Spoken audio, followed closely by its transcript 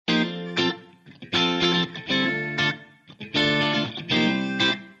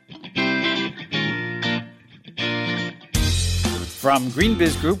From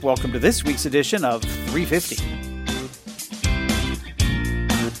GreenBiz Group, welcome to this week's edition of 350.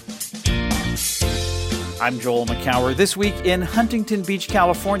 I'm Joel McCower. This week in Huntington Beach,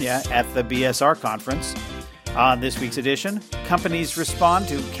 California at the BSR conference. On this week's edition, companies respond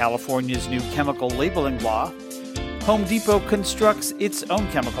to California's new chemical labeling law. Home Depot constructs its own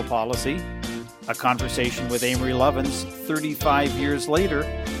chemical policy. A conversation with Amory Lovins 35 years later.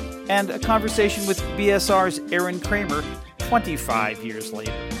 And a conversation with BSR's Aaron Kramer 25 years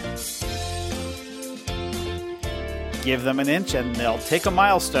later. Give them an inch and they'll take a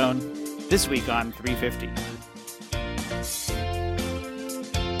milestone this week on 350.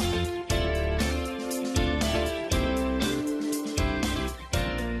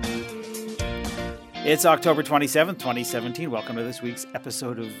 It's October 27th, 2017. Welcome to this week's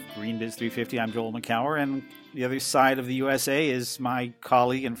episode of GreenBiz 350. I'm Joel McCower, and the other side of the USA is my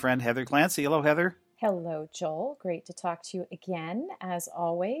colleague and friend Heather Clancy. Hello, Heather. Hello, Joel. Great to talk to you again, as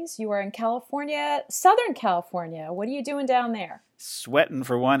always. You are in California, Southern California. What are you doing down there? Sweating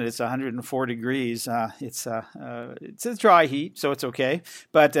for one. It's 104 degrees. It's a dry heat, so it's okay.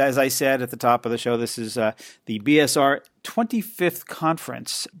 But as I said at the top of the show, this is the BSR 25th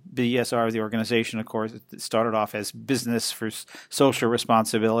conference. BSR, the organization, of course, it started off as Business for Social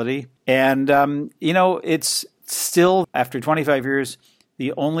Responsibility. And, it's still, after 25 years,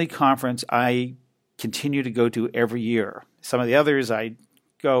 the only conference I continue to go to every year. Some of the others I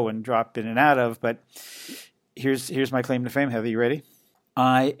go and drop in and out of, but here's my claim to fame. Heather, you ready?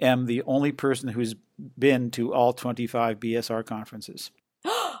 I am the only person who's been to all 25 BSR conferences.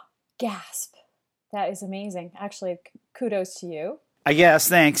 Gasp. That is amazing. Actually, kudos to you. I guess.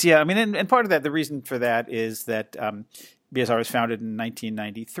 Thanks. Yeah. I mean, and part of that, the reason for that is that BSR was founded in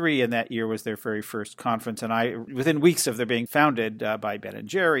 1993, and that year was their very first conference. And I, within weeks of their being founded by Ben &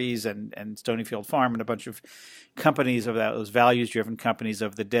 Jerry's and Stonyfield Farm and a bunch of companies of those values-driven companies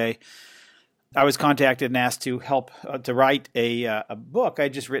of the day, I was contacted and asked to help to write a book.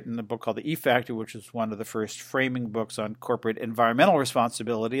 I'd just written a book called The E-Factor, which was one of the first framing books on corporate environmental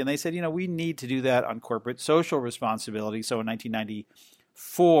responsibility. And they said, we need to do that on corporate social responsibility. So in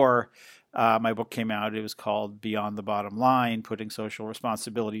 1994, my book came out. It was called Beyond the Bottom Line, Putting Social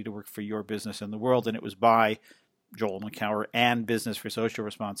Responsibility to Work for Your Business in the World. And it was by Joel McCower and Business for Social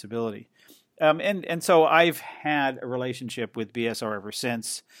Responsibility. And so I've had a relationship with BSR ever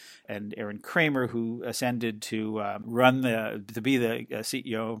since, and Aaron Kramer, who ascended to be the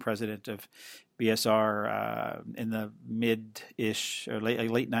CEO and president of BSR in the mid-ish or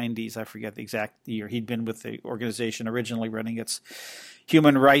late 90s. I forget the exact year. He'd been with the organization originally running its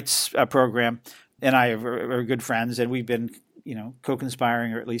human rights program, and I are good friends, and we've been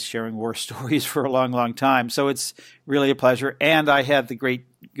co-conspiring or at least sharing war stories for a long, long time. So it's really a pleasure. And I had the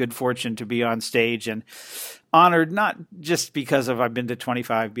good fortune to be on stage and honored, not just because I've been to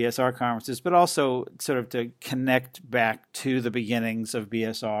 25 BSR conferences, but also sort of to connect back to the beginnings of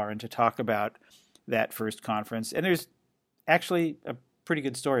BSR and to talk about that first conference. And there's actually a pretty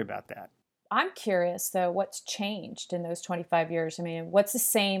good story about that. I'm curious, though, what's changed in those 25 years? I mean, what's the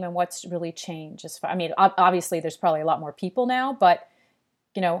same and what's really changed? Obviously, there's probably a lot more people now, but,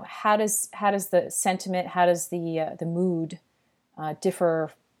 how does the sentiment, how does the mood differ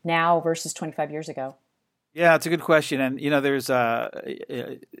now versus 25 years ago? Yeah, it's a good question. And, there's sort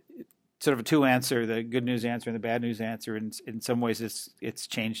of a two answer, the good news answer and the bad news answer. In some ways, it's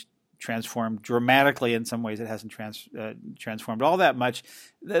changed, transformed dramatically. In some ways, it hasn't transformed all that much.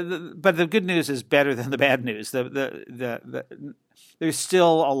 But the good news is better than the bad news. There's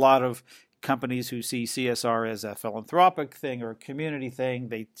still a lot of companies who see CSR as a philanthropic thing or a community thing.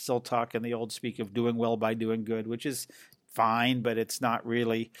 They still talk in the old speak of doing well by doing good, which is fine, but it's not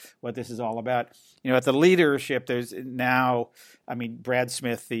really what this is all about. At the leadership, there's now, Brad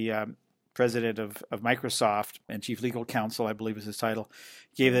Smith, the president of Microsoft and chief legal counsel, I believe is his title,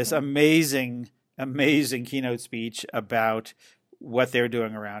 gave this amazing keynote speech about what they're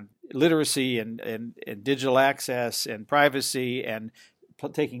doing around literacy and digital access and privacy and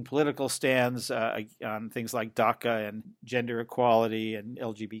taking political stands on things like DACA and gender equality and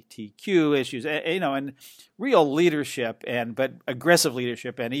LGBTQ issues, and real leadership, but aggressive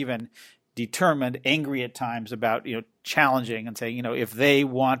leadership, and even determined, angry at times about, challenging and saying, if they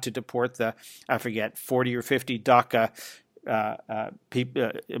want to deport the, 40 or 50 DACA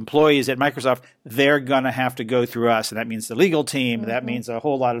employees at Microsoft, they're going to have to go through us. And that means the legal team. Mm-hmm. That means a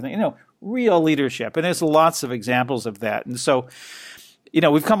whole lot of things, real leadership. And there's lots of examples of that. And so,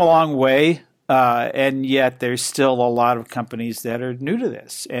 we've come a long way. And yet there's still a lot of companies that are new to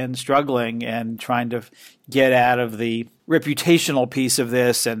this and struggling and trying to get out of the reputational piece of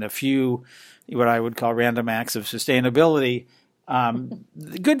this and a few what I would call random acts of sustainability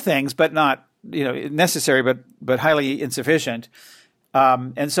Good things, but not necessary, but highly insufficient.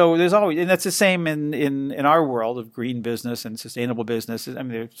 And so there's always, and that's the same in our world of green business and sustainable business. I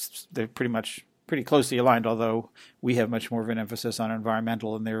mean, they're pretty closely aligned, although we have much more of an emphasis on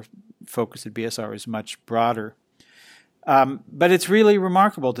environmental, and their focus at BSR is much broader. But it's really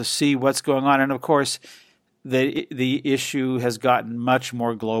remarkable to see what's going on, and of course, the issue has gotten much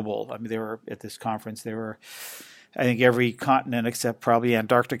more global. I mean, at this conference, I think every continent except probably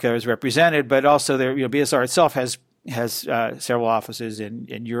Antarctica is represented, but also BSR itself has several offices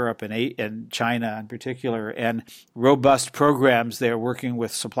in Europe and China in particular, and robust programs there working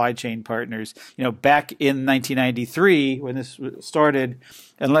with supply chain partners. Back in 1993, when this started,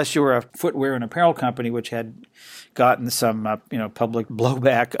 unless you were a footwear and apparel company, which had gotten some public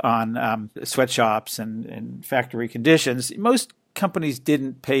blowback on sweatshops and factory conditions, most companies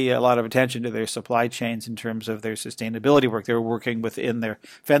didn't pay a lot of attention to their supply chains in terms of their sustainability work. They were working within their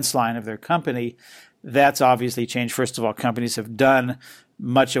fence line of their company. That's obviously changed. First of all, companies have done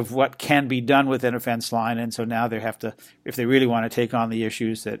much of what can be done within a fence line, and so now they have to, if they really want to take on the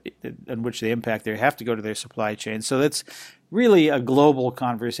issues in which they impact, they have to go to their supply chain. So that's really a global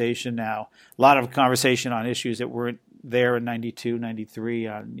conversation now. A lot of conversation on issues that weren't there in 92, 93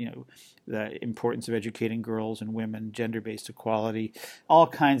 on, the importance of educating girls and women, gender-based equality, all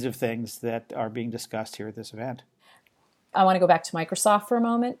kinds of things that are being discussed here at this event. I want to go back to Microsoft for a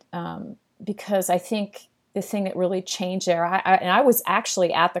moment. Because I think the thing that really changed there, I was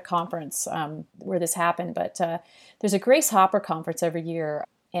actually at the conference where this happened, but there's a Grace Hopper conference every year,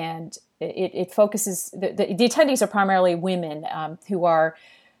 and it focuses, the attendees are primarily women who are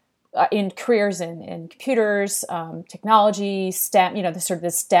in careers in computers, technology, STEM, the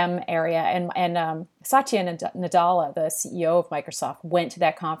STEM area, and Satya Nadella, the CEO of Microsoft, went to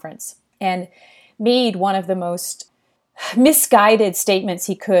that conference and made one of the most misguided statements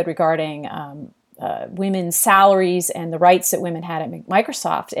he could regarding women's salaries and the rights that women had at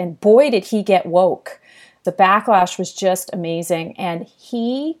Microsoft. And boy, did he get woke. The backlash was just amazing. And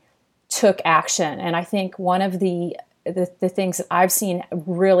he took action. And I think one of the things that I've seen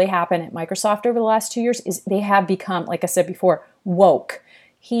really happen at Microsoft over the last 2 years is they have become, like I said before, woke.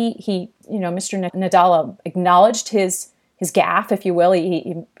 He Mr. Nadella acknowledged his gaffe, if you will,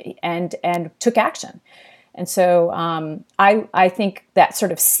 and took action. And so I think that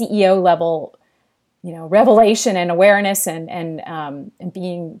sort of CEO level, revelation and awareness and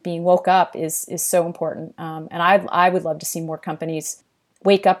being woke up is so important. And I would love to see more companies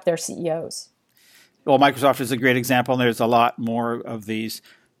wake up their CEOs. Well, Microsoft is a great example, and there's a lot more of these.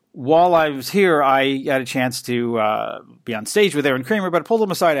 While I was here, I had a chance to be on stage with Aaron Kramer, but I pulled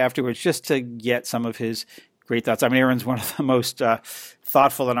him aside afterwards just to get some of his great thoughts. I mean, Aaron's one of the most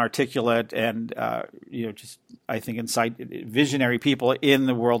thoughtful and articulate and, just, I think, visionary people in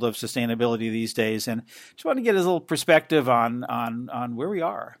the world of sustainability these days. And just wanted to get his little perspective on where we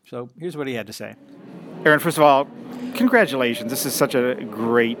are. So here's what he had to say. Aaron, first of all, congratulations. This is such a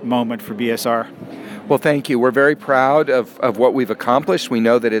great moment for BSR. Well, thank you. We're very proud of what we've accomplished. We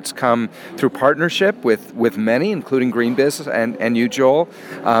know that it's come through partnership with many, including Green Business and you, Joel.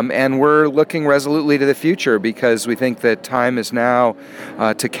 And we're looking resolutely to the future because we think that time is now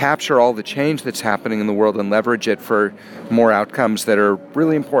to capture all the change that's happening in the world and leverage it for more outcomes that are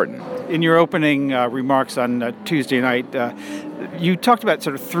really important. In your opening remarks on Tuesday night, you talked about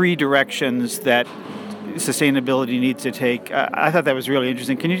sort of three directions that sustainability needs to take. I thought that was really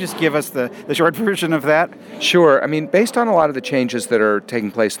interesting. Can you just give us the short version of that? Sure. I mean, based on a lot of the changes that are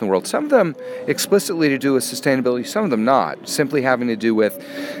taking place in the world, some of them explicitly to do with sustainability, some of them not, simply having to do with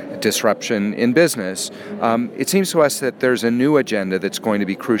disruption in business, it seems to us that there's a new agenda that's going to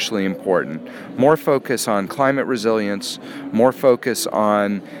be crucially important. More focus on climate resilience, more focus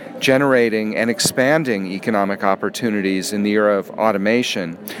on generating and expanding economic opportunities in the era of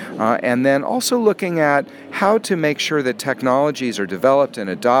automation, and then also looking at how to make sure that technologies are developed and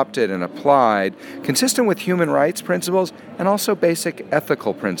adopted and applied consistent with human rights principles and also basic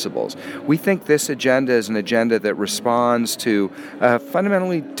ethical principles. We think this agenda is an agenda that responds to a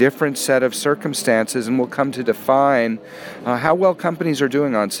fundamentally different set of circumstances and will come to define how well companies are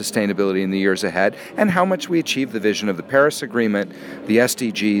doing on sustainability in the years ahead and how much we achieve the vision of the Paris Agreement, the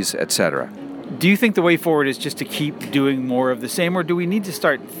SDGs, etc. Do you think the way forward is just to keep doing more of the same, or do we need to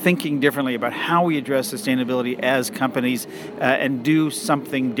start thinking differently about how we address sustainability as companies and do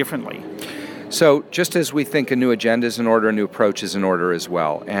something differently? So just as we think a new agenda is in order, a new approach is in order as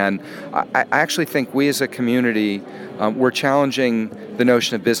well. And I actually think we as a community We're challenging the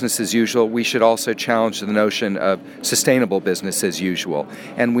notion of business as usual. We should also challenge the notion of sustainable business as usual.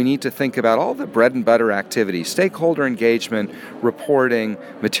 And we need to think about all the bread and butter activities, stakeholder engagement, reporting,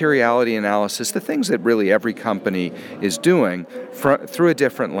 materiality analysis, the things that really every company is doing through a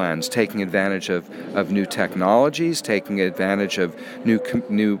different lens, taking advantage of new technologies, taking advantage of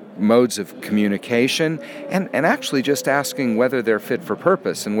new modes of communication, and actually just asking whether they're fit for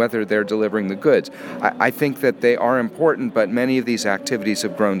purpose and whether they're delivering the goods. I think that they are important, but many of these activities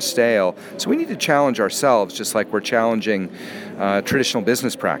have grown stale. So we need to challenge ourselves, just like we're challenging traditional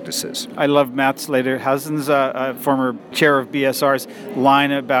business practices. I love Matt Slater-Hausen's former chair of BSR's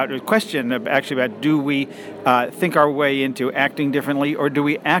line about a question actually about do we think our way into acting differently or do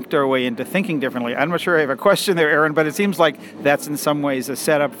we act our way into thinking differently? I'm not sure I have a question there, Aaron, but it seems like that's in some ways a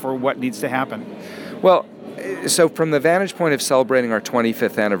setup for what needs to happen. Well, so from the vantage point of celebrating our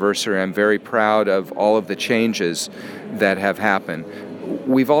 25th anniversary, I'm very proud of all of the changes that have happened.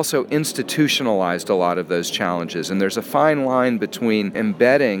 We've also institutionalized a lot of those challenges, and there's a fine line between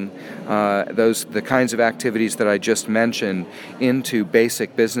embedding the kinds of activities that I just mentioned into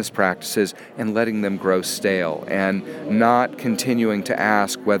basic business practices and letting them grow stale and not continuing to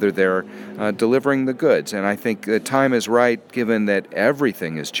ask whether they're delivering the goods. And I think the time is right, given that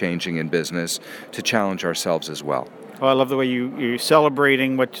everything is changing in business, to challenge ourselves as well. Well, I love the way you're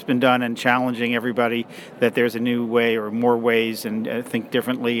celebrating what's been done and challenging everybody that there's a new way or more ways and think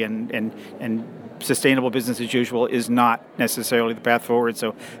differently and sustainable business as usual is not necessarily the path forward.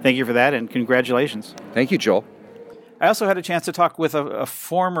 So thank you for that and congratulations. Thank you, Joel. I also had a chance to talk with a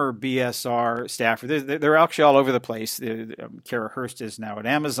former BSR staffer. They're actually all over the place. Kara Hurst is now at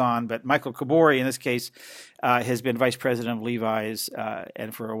Amazon, but Michael Kabori, in this case, has been vice president of Levi's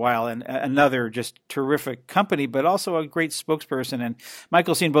and for a while, and another just terrific company, but also a great spokesperson. And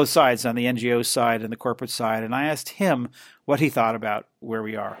Michael's seen both sides, on the NGO side and the corporate side, and I asked him what he thought about where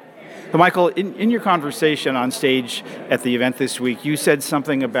we are. So Michael, in your conversation on stage at the event this week, you said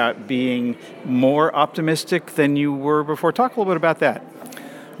something about being more optimistic than you were before. Talk a little bit about that.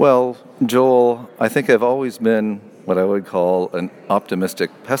 Well, Joel, I think I've always been what I would call an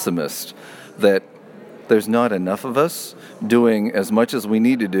optimistic pessimist, that there's not enough of us doing as much as we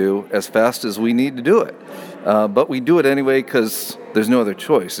need to do as fast as we need to do it. But we do it anyway because there's no other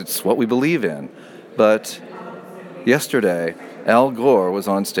choice. It's what we believe in. But yesterday, Al Gore was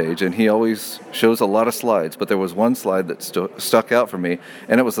on stage, and he always shows a lot of slides, but there was one slide that stuck out for me,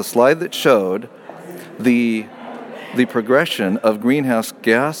 and it was a slide that showed the progression of greenhouse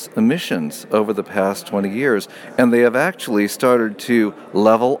gas emissions over the past 20 years, and they have actually started to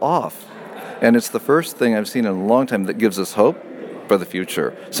level off. And it's the first thing I've seen in a long time that gives us hope for the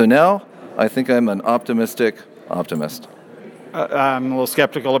future. So now I think I'm an optimistic optimist. I'm a little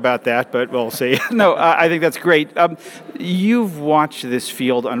skeptical about that, but we'll see. No, I think that's great. You've watched this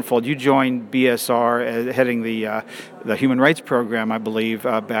field unfold. You joined BSR heading the Human Rights Program, I believe,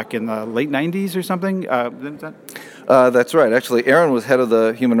 back in the late 90s or something. That's right. Actually, Aaron was head of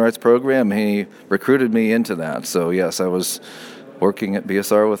the Human Rights Program. He recruited me into that. So, yes, I was working at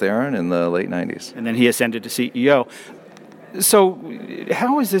BSR with Aaron in the late 90s. And then he ascended to CEO. So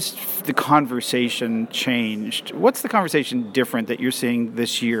how has the conversation changed? What's the conversation different that you're seeing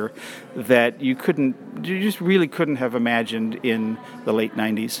this year that you just really couldn't have imagined in the late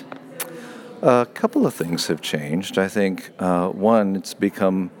 90s? A couple of things have changed. I think, one, it's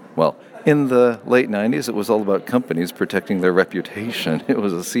become, in the late 90s, it was all about companies protecting their reputation. It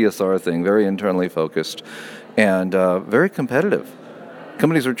was a CSR thing, very internally focused and very competitive.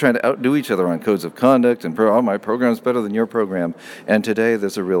 Companies were trying to outdo each other on codes of conduct and my program's better than your program. And today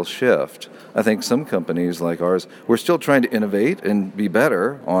there's a real shift. I think some companies like ours, we're still trying to innovate and be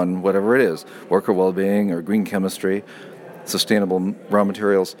better on whatever it is, worker well-being or green chemistry, sustainable raw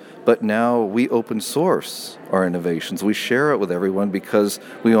materials. But now we open source our innovations. We share it with everyone because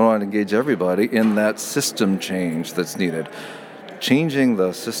we want to engage everybody in that system change that's needed. Changing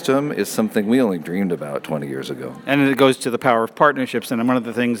the system is something we only dreamed about 20 years ago. And it goes to the power of partnerships. And one of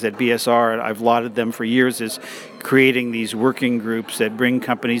the things that BSR, I've lauded them for years, is creating these working groups that bring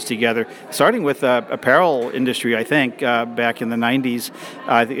companies together, starting with apparel industry, I think, back in the 90s.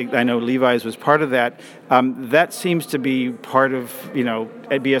 I know Levi's was part of that. That seems to be part of,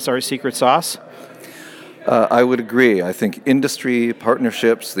 at BSR's secret sauce. I would agree. I think industry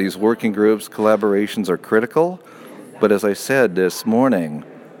partnerships, these working groups, collaborations are critical. But as I said this morning,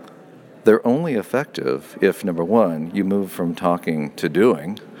 they're only effective if, number one, you move from talking to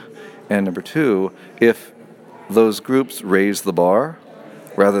doing, and number two, if those groups raise the bar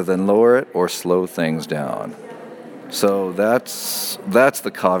rather than lower it or slow things down. So that's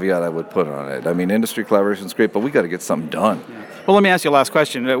the caveat I would put on it. I mean, industry collaboration is great, but we got to get something done. Yeah. Well, let me ask you a last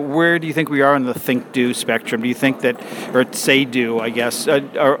question. Where do you think we are in the think-do spectrum? Do you think that, or say-do, I guess,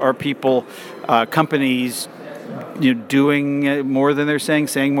 are people, companies, doing more than they're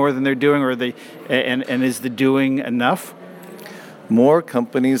saying more than they're doing, or and is the doing enough? More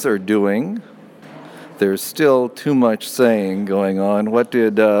companies are doing. There's still too much saying going on. What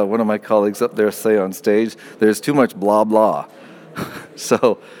did one of my colleagues up there say on stage? There's too much blah, blah.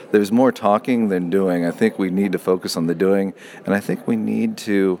 So there's more talking than doing. I think we need to focus on the doing, and I think we need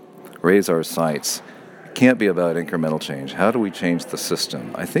to raise our sights. It can't be about incremental change. How do we change the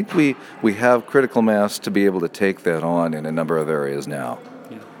system? I think we have critical mass to be able to take that on in a number of areas now.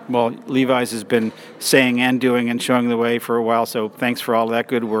 Well, Levi's has been saying and doing and showing the way for a while, so thanks for all that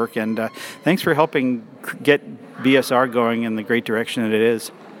good work, and thanks for helping get BSR going in the great direction that it is.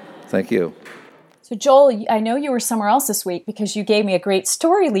 Thank you. So Joel, I know you were somewhere else this week because you gave me a great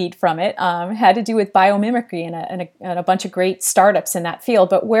story lead from it. Had to do with biomimicry and a bunch of great startups in that field.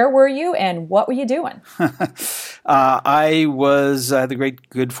 But where were you and what were you doing? I was the great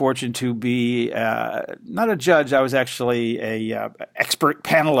good fortune to be not a judge. I was actually a expert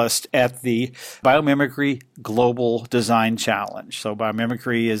panelist at the Biomimicry Global Design Challenge. So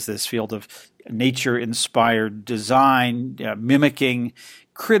biomimicry is this field of nature-inspired design, mimicking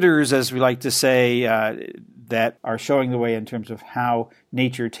critters, as we like to say, that are showing the way in terms of how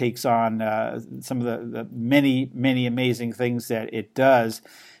nature takes on some of the many, many amazing things that it does.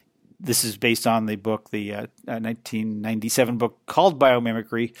 This is based on the book, the 1997 book called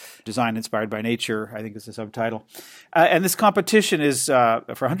Biomimicry, Design Inspired by Nature, I think is the subtitle. And this competition is for a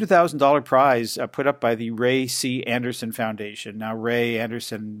 $100,000 prize put up by the Ray C. Anderson Foundation. Now, Ray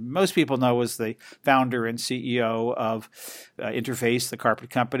Anderson, most people know, was the founder and CEO of Interface, the carpet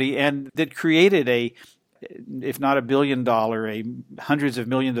company, and that created if not $1 billion, hundreds of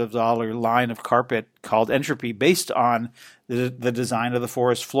millions of dollar line of carpet called Entropy, based on the design of the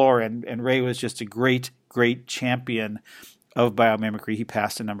forest floor. And Ray was just a great, great champion of biomimicry. He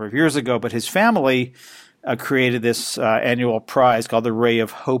passed a number of years ago, but his family created this annual prize called the Ray of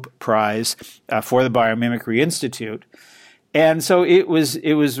Hope Prize for the Biomimicry Institute. And so it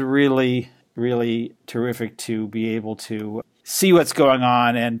was really, really terrific to be able to see what's going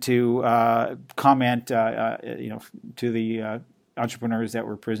on and to comment, to the entrepreneurs that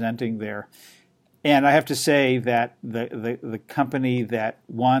were presenting there. And I have to say that the company that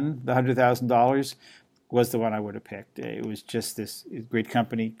won the $100,000 was the one I would have picked. It was just this great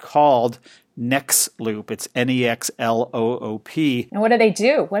company called Nexloop. It's Nexloop. And what do they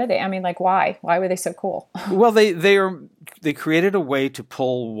do? Why? Why were they so cool? Well, they created a way to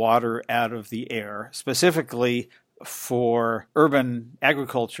pull water out of the air, specifically for urban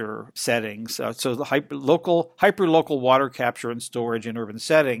agriculture settings. So the hyper-local water capture and storage in urban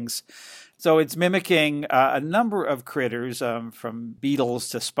settings. So it's mimicking a number of critters, from beetles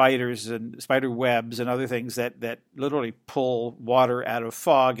to spiders and spider webs and other things that literally pull water out of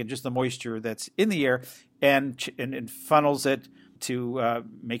fog and just the moisture that's in the air and funnels it to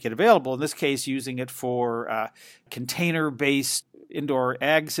make it available. In this case, using it for container-based indoor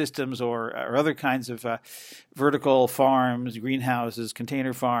ag systems or other kinds of vertical farms, greenhouses,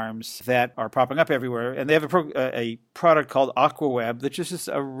 container farms that are popping up everywhere. And they have a product called AquaWeb, which is just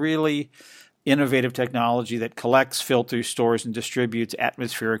a really innovative technology that collects, filters, stores, and distributes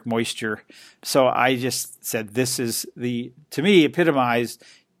atmospheric moisture. So I just said this is to me, epitomized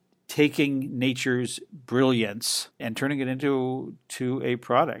taking nature's brilliance and turning it into a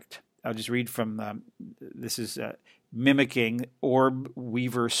product. I'll just read from this is mimicking orb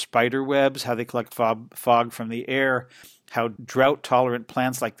weaver spider webs, how they collect fog from the air, how drought-tolerant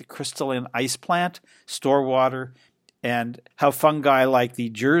plants like the crystalline ice plant store water, and how fungi like the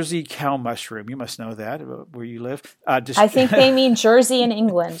Jersey cow mushroom, you must know that where you live. I think they mean Jersey in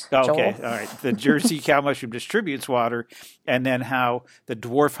England, Joel. Okay, all right. The Jersey cow mushroom distributes water, and then how the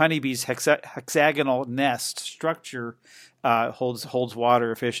dwarf honeybee's hexagonal nest structure holds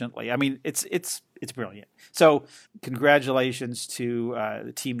water efficiently. I mean, it's brilliant. So congratulations to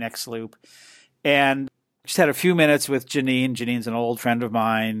the team Nexloop. And just had a few minutes with Janine. Janine's an old friend of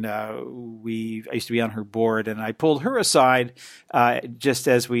mine. I used to be on her board, and I pulled her aside just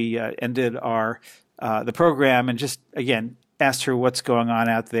as we ended the program, and just again asked her what's going on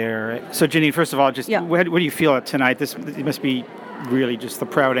out there. So Janine, first of all, what do you feel tonight? It must be really just the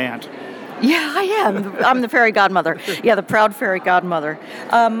proud aunt. Yeah, I am. I'm the fairy godmother. Yeah, the proud fairy godmother.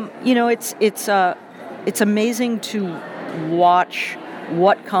 It's amazing to watch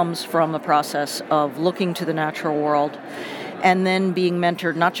what comes from the process of looking to the natural world and then being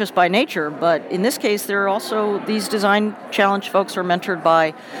mentored not just by nature, but in this case, there are also these design challenge folks are mentored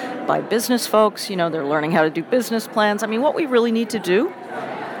by business folks. They're learning how to do business plans. I mean, what we really need to do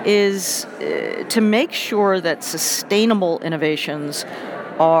is to make sure that sustainable innovations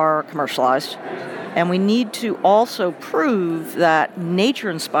are commercialized, and we need to also prove that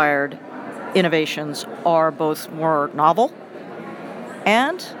nature-inspired innovations are both more novel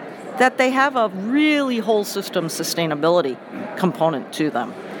and that they have a really whole system sustainability component to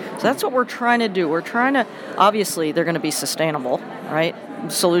them. So that's what we're trying to do. Obviously, they're going to be sustainable, right?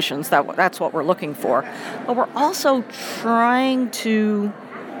 Solutions, that's what we're looking for. But we're also trying to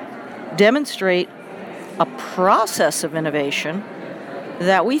demonstrate a process of innovation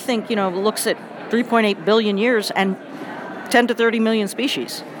that we think, looks at 3.8 billion years and 10 to 30 million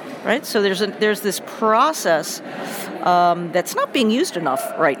species, right? So there's this process that's not being used enough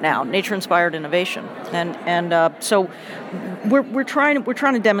right now, nature-inspired innovation, and so we're trying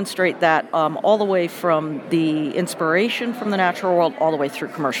to demonstrate that all the way from the inspiration from the natural world all the way through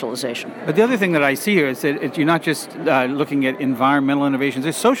commercialization. But the other thing that I see here is that you're not just looking at environmental innovations;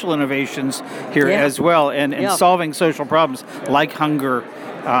 there's social innovations here as well, and solving social problems like hunger.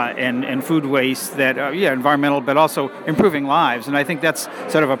 And food waste that, environmental, but also improving lives. And I think that's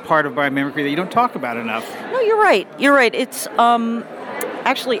sort of a part of biomimicry that you don't talk about enough. No, you're right. It's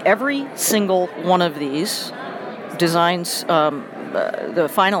actually every single one of these designs, the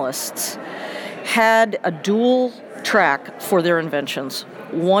finalists, had a dual track for their inventions.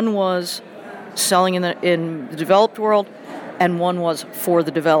 One was selling in the developed world, and one was for the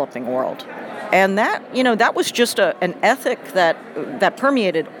developing world. And that was just an ethic that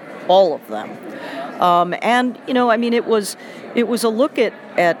permeated all of them. It was a look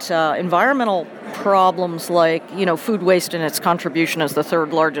at environmental problems like, food waste and its contribution as the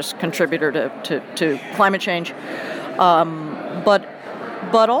third largest contributor to climate change, but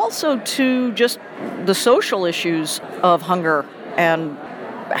also to just the social issues of hunger and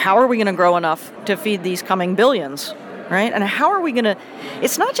how are we going to grow enough to feed these coming billions. Right? And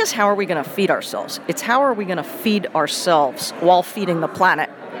it's not just how are we going to feed ourselves, it's how are we going to feed ourselves while feeding the planet,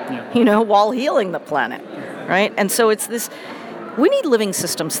 while healing the planet, right? And so it's this, we need living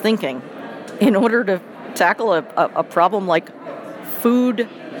systems thinking in order to tackle a problem like food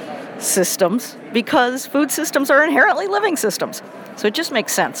systems, because food systems are inherently living systems. So it just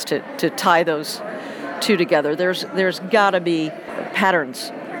makes sense to tie those two together. There's got to be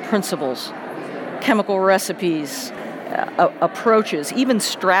patterns, principles, chemical recipes, approaches, even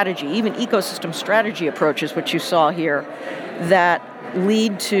strategy, even ecosystem strategy approaches, which you saw here, that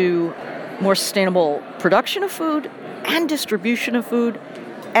lead to more sustainable production of food and distribution of food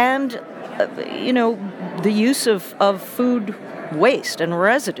and, the use of food waste and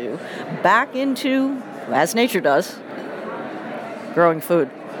residue back into, as nature does, growing food,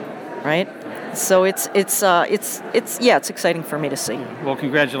 right? So it's exciting for me to see. Well,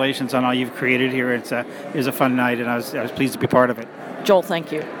 congratulations on all you've created here. It was a fun night, and I was pleased to be part of it. Joel,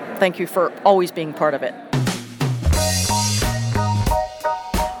 thank you. Thank you for always being part of it.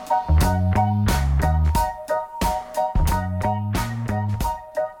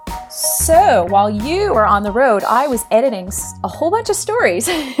 So while you were on the road, I was editing a whole bunch of stories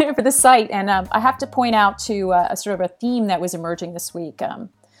for the site, and I have to point out to a sort of a theme that was emerging this week.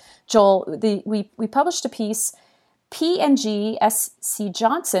 Joel, we published a piece, P&G S.C.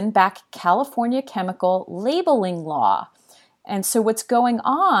 Johnson back California chemical labeling law. And so what's going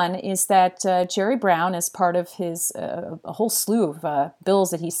on is that Jerry Brown, as part of his a whole slew of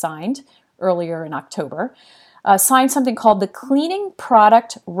bills that he signed earlier in October, signed something called the Cleaning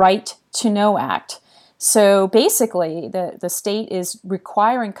Product Right to Know Act. So basically, the state is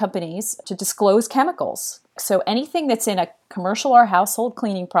requiring companies to disclose chemicals. So anything that's in a commercial or household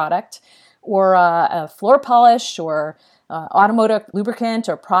cleaning product, or a floor polish, or automotive lubricant,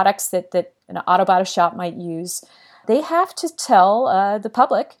 or products that an auto body shop might use, they have to tell the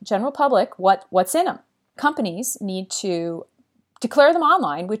public, general public, what's in them. Companies need to declare them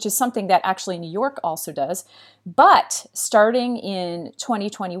online, which is something that actually New York also does. But starting in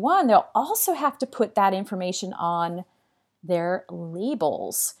 2021, they'll also have to put that information on their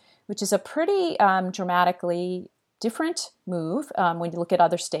labels, which is a pretty dramatically different move when you look at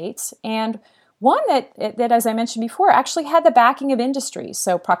other states. And one that, as I mentioned before, actually had the backing of industry.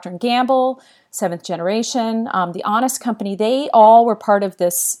 So Procter & Gamble, Seventh Generation, The Honest Company, they all were part of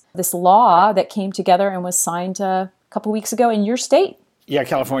this law that came together and was signed a couple weeks ago in your state. Yeah,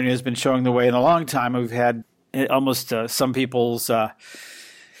 California has been showing the way in a long time. We've had almost some people's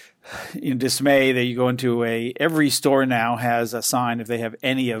in dismay that you go into every store now has a sign if they have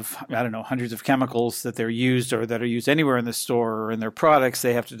any of, I don't know, hundreds of chemicals that they're used or that are used anywhere in the store or in their products,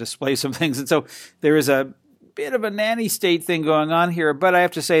 they have to display some things. And so there is a bit of a nanny state thing going on here. But I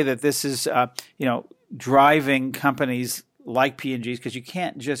have to say that this is, driving companies like P&G's, because you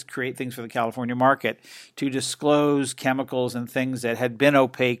can't just create things for the California market, to disclose chemicals and things that had been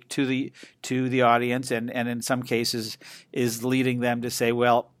opaque to the audience, and in some cases is leading them to say,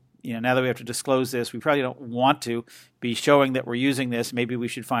 well, now that we have to disclose this, we probably don't want to be showing that we're using this. Maybe we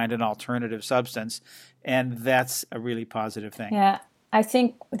should find an alternative substance, and that's a really positive thing. Yeah. I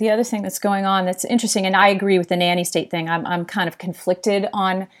think the other thing that's going on that's interesting, and I agree with the nanny state thing, I'm kind of conflicted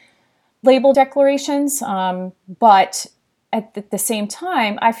on label declarations, but at the same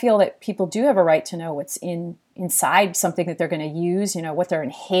time, I feel that people do have a right to know what's inside something that they're going to use, what they're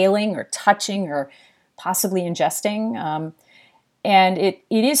inhaling or touching or possibly ingesting. And it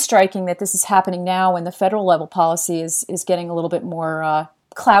is striking that this is happening now when the federal level policy is getting a little bit more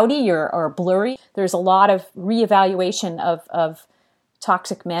cloudy or blurry. There's a lot of reevaluation of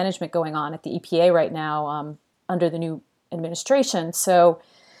toxic management going on at the EPA right now under the new administration. So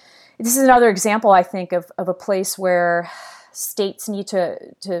this is another example, I think, of a place where states need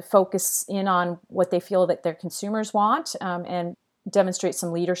to focus in on what they feel that their consumers want and demonstrate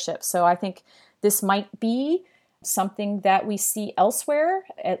some leadership. So I think this might be something that we see elsewhere,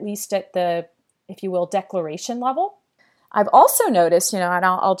 at least at the, if you will, declaration level. I've also noticed, and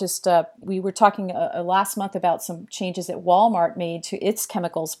I'll just, we were talking last month about some changes that Walmart made to its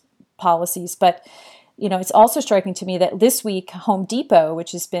chemicals policies, but it's also striking to me that this week Home Depot,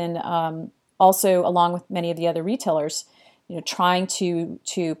 which has been also, along with many of the other retailers, trying to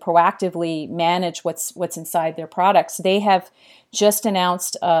proactively manage what's inside their products, they have just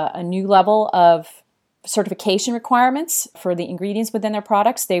announced a new level of certification requirements for the ingredients within their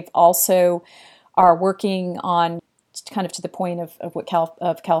products. They've also are working on, kind of to the point of what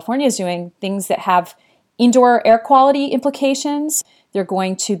California is doing, things that have indoor air quality implications. They're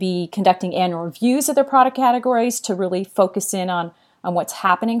going to be conducting annual reviews of their product categories to really focus in on what's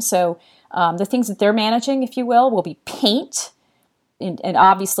happening. So the things that they're managing, if you will be paint and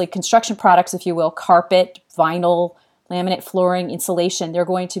obviously construction products, if you will, carpet, vinyl, laminate, flooring, insulation. They're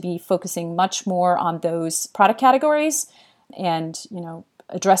going to be focusing much more on those product categories and,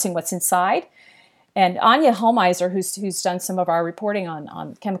 addressing what's inside. And Anya Helmeiser, who's done some of our reporting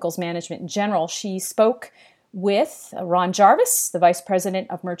on chemicals management in general, she spoke with Ron Jarvis, the Vice President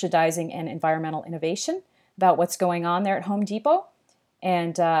of Merchandising and Environmental Innovation, about what's going on there at Home Depot.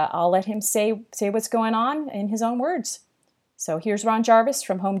 And I'll let him say what's going on in his own words. So here's Ron Jarvis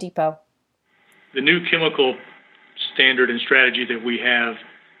from Home Depot. The new chemical standard and strategy that we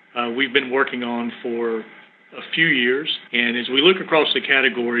have, we've been working on for a few years. And as we look across the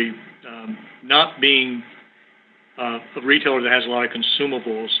category, not being a retailer that has a lot of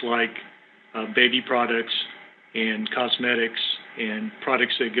consumables like baby products and cosmetics and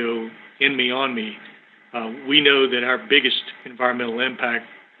products that go in me, on me, we know that our biggest environmental impact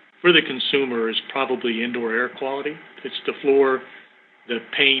for the consumer is probably indoor air quality. It's the floor, the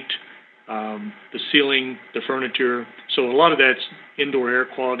paint, the ceiling, the furniture. So a lot of that's indoor air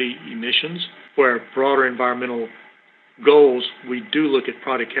quality emissions. For our broader environmental goals, we do look at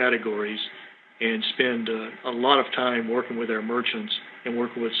product categories and spend a lot of time working with our merchants and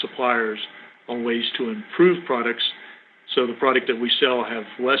working with suppliers on ways to improve products so the product that we sell have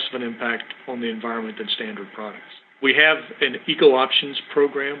less of an impact on the environment than standard products. We have an Eco Options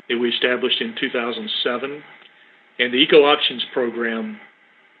program that we established in 2007. And the Eco Options program,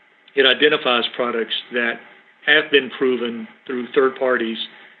 it identifies products that have been proven through third parties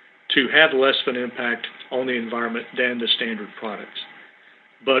to have less of an impact on the environment than the standard products.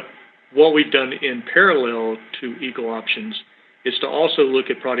 But what we've done in parallel to Eco Options is to also look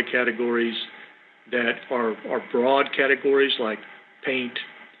at product categories that are broad categories like paint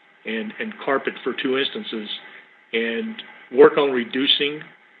and carpet, for two instances, and work on reducing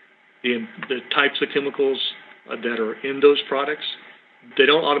the types of chemicals that are in those products. They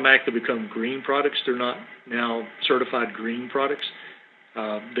don't automatically become green products. They're not now certified green products.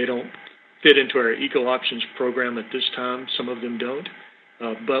 They don't fit into our Eco Options program at this time. Some of them don't.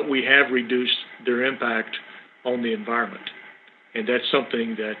 But we have reduced their impact on the environment. And that's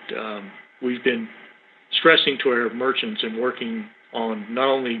something that we've been stressing to our merchants and working on, not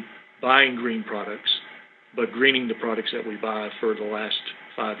only buying green products, but greening the products that we buy for the last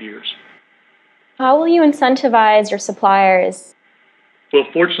 5 years. How will you incentivize your suppliers? Well,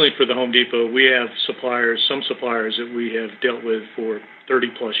 fortunately for the Home Depot, we have some suppliers that we have dealt with for 30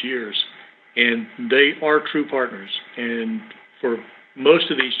 plus years, and they are true partners. And for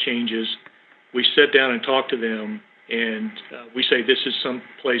most of these changes, we sit down and talk to them, and we say this is some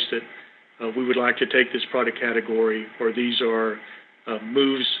place that we would like to take this product category, or these are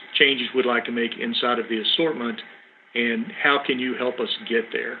changes we'd like to make inside of the assortment, and how can you help us get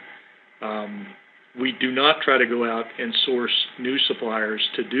there? We do not try to go out and source new suppliers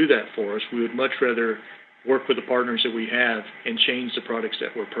to do that for us. We would much rather work with the partners that we have and change the products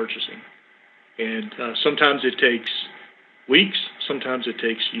that we're purchasing. And sometimes it takes weeks, sometimes it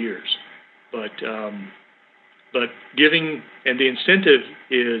takes years. But giving, and the incentive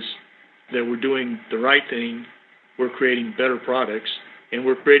is that we're doing the right thing, we're creating better products, and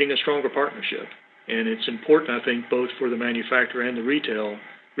we're creating a stronger partnership. And it's important, I think, both for the manufacturer and the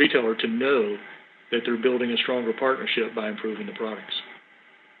retailer to know that they're building a stronger partnership by improving the products.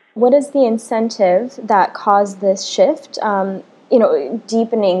 What is the incentive that caused this shift,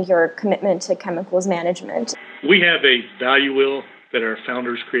 deepening your commitment to chemicals management? We have a value wheel that our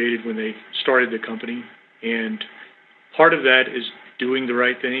founders created when they started the company, and part of that is doing the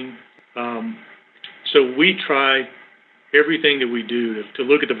right thing. So we try everything that we do to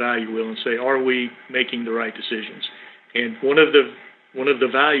look at the value wheel and say, are we making the right decisions? And one of the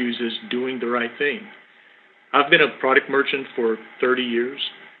values is doing the right thing. I've been a product merchant for 30 years,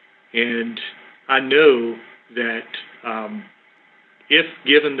 and I know that if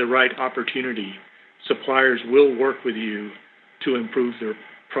given the right opportunity, suppliers will work with you to improve their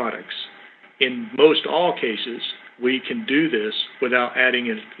products. In most all cases, we can do this without adding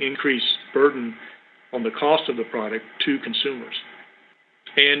an increased burden on the cost of the product to consumers.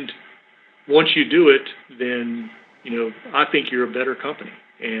 And once you do it, then I think you're a better company,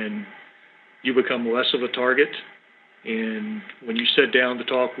 and you become less of a target. And when you sit down to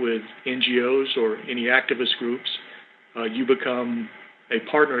talk with NGOs or any activist groups, you become a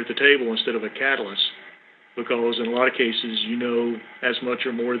partner at the table instead of a catalyst, because in a lot of cases you know as much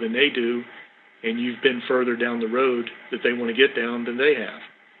or more than they do, and you've been further down the road that they want to get down than they have.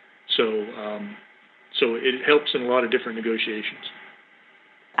 So it helps in a lot of different negotiations.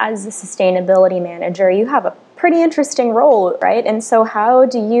 As a sustainability manager, you have a pretty interesting role, right? And so how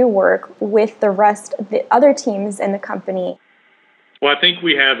do you work with the other teams in the company? Well, I think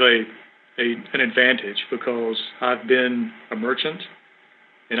we have an advantage because I've been a merchant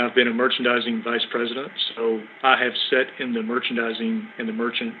and I've been a merchandising vice president. So I have sat in the merchandising and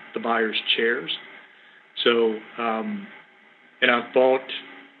the buyer's chairs. So, and I've bought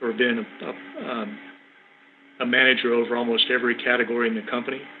or been a manager over almost every category in the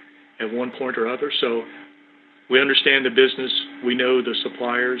company at one point or other. So we understand the business. We know the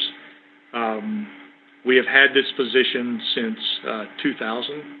suppliers. We have had this position since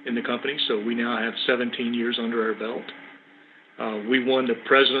 2000 in the company, so we now have 17 years under our belt. We won the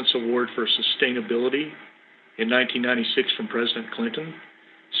President's Award for Sustainability in 1996 from President Clinton,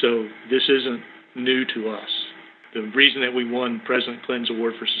 so this isn't new to us. The reason that we won President Clinton's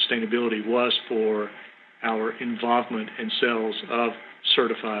Award for Sustainability was for our involvement in sales of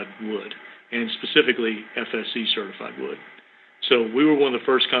certified wood, and specifically FSC certified wood. So we were one of the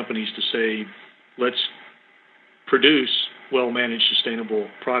first companies to say, let's produce well-managed sustainable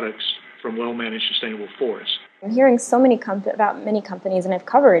products from well-managed sustainable forests. I'm hearing so many about many companies, and I've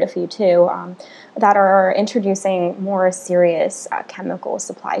covered a few too, that are introducing more serious chemical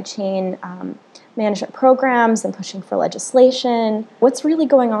supply chain management programs and pushing for legislation. What's really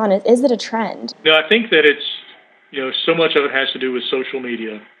going on? Is it a trend? No, I think that it's, so much of it has to do with social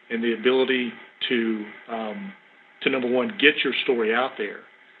media and the ability to number one, get your story out there,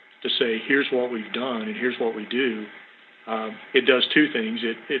 to say, here's what we've done and here's what we do. It does two things.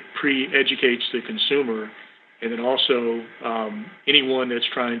 It pre-educates the consumer, and then also anyone that's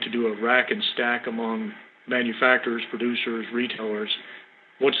trying to do a rack and stack among manufacturers, producers, retailers.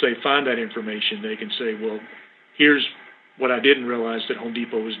 Once they find that information, they can say, well, here's what I didn't realize that Home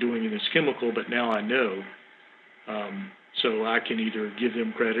Depot was doing in this chemical, but now I know. So I can either give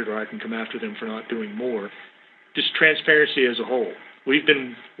them credit or I can come after them for not doing more. Just transparency as a whole. We've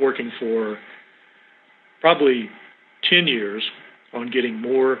been working for probably 10 years on getting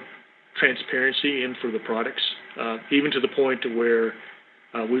more transparency in for the products, even to the point to where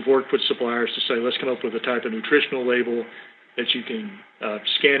we've worked with suppliers to say, let's come up with a type of nutritional label that you can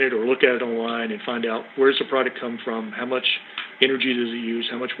scan it or look at it online and find out where's the product come from, how much energy does it use,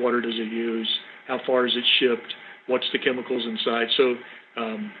 how much water does it use, how far is it shipped, what's the chemicals inside. So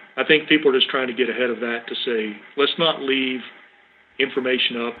I think people are just trying to get ahead of that to say, let's not leave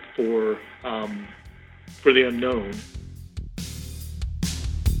information up for the unknown.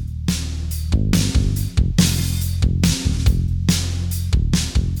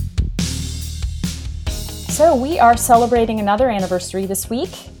 So we are celebrating another anniversary this week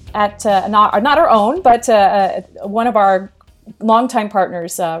at not our own, but one of our longtime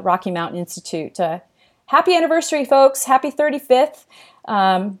partners, Rocky Mountain Institute. Happy anniversary, folks! Happy 35th!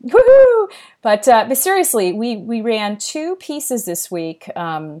 Woohoo! But seriously, we ran two pieces this week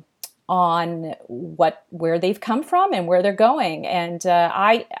on where they've come from and where they're going, and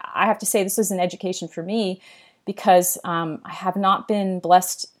I have to say this was an education for me because I have not been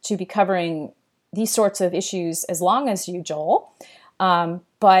blessed to be covering these sorts of issues as long as you, Joel.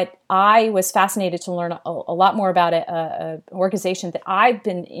 But I was fascinated to learn a lot more about an organization that I've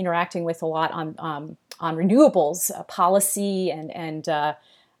been interacting with a lot on renewables policy and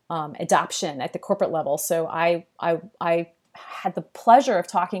adoption at the corporate level. So I had the pleasure of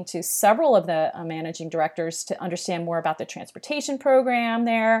talking to several of the managing directors to understand more about the transportation program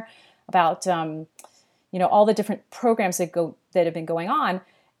there, about all the different programs that have been going on.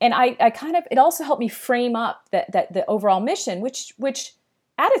 And it also helped me frame up that the overall mission, which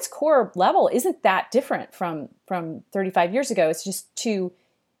at its core level isn't that different from 35 years ago. It's just to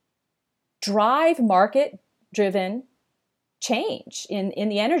drive market-driven change in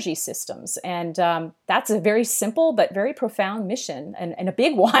the energy systems. And that's a very simple but very profound mission and a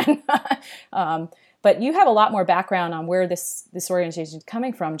big one. But you have a lot more background on where this organization is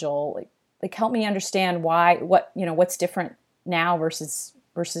coming from, Joel. Like help me understand what's different now versus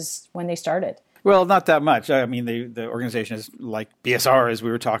when they started. Well, not that much. I mean, the organization is like BSR, as we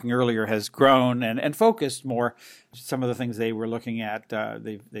were talking earlier, has grown and focused more. Some of the things they were looking at,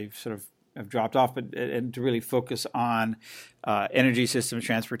 they've sort of have dropped off, and to really focus on energy systems,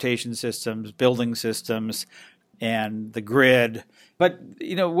 transportation systems, building systems, and the grid. But,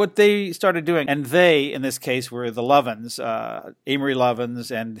 what they started doing, and they, in this case, were the Lovins, Amory Lovins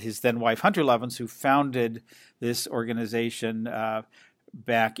and his then wife, Hunter Lovins, who founded this organization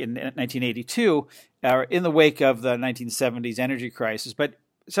back in 1982, in the wake of the 1970s energy crisis. But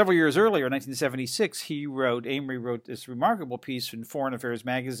several years earlier, in 1976, Amory wrote this remarkable piece in Foreign Affairs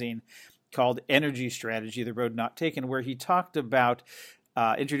magazine called Energy Strategy, The Road Not Taken, where he talked about,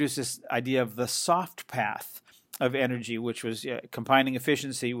 introduced this idea of the soft path of energy, which was combining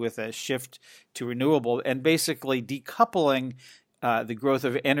efficiency with a shift to renewable and basically decoupling the growth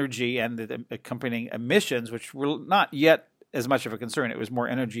of energy and the accompanying emissions, which were not yet as much of a concern. It was more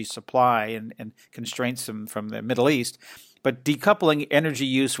energy supply and constraints from the Middle East, but decoupling energy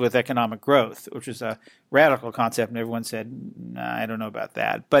use with economic growth, which is a radical concept, and everyone said, nah, I don't know about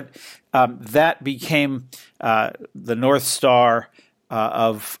that. But that became the North Star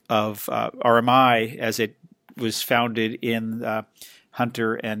of RMI as it was founded in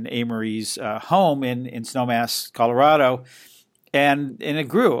Hunter and Amory's home in Snowmass, Colorado. And it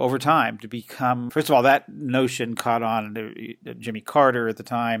grew over time to become, first of all, that notion caught on. Jimmy Carter at the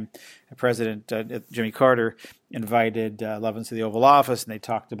time, President Jimmy Carter invited Lovins to the Oval Office, and they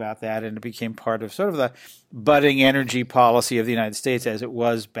talked about that, and it became part of sort of the budding energy policy of the United States as it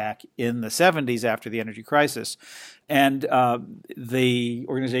was back in the 70s after the energy crisis. And the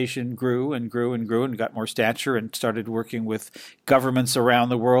organization grew and grew and grew and got more stature and started working with governments around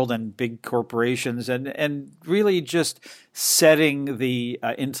the world and big corporations and really just setting the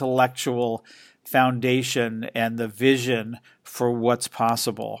intellectual foundation and the vision for what's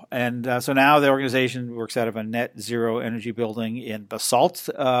possible. And so now the organization works out of a net zero energy building in Basalt,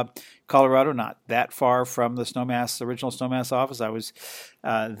 Colorado, not that far from the original Snowmass office. I was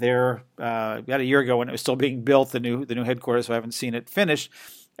there about a year ago when it was still being built, the new headquarters, so I haven't seen it finished.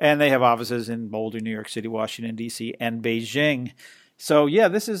 And they have offices in Boulder, New York City, Washington, D.C., and Beijing. So, yeah,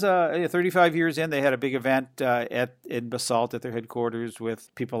 this is 35 years in. They had a big event in Basalt at their headquarters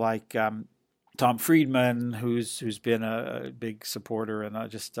with people like Tom Friedman, who's been a big supporter,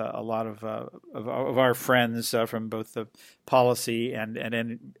 and just a lot of our friends from both the policy and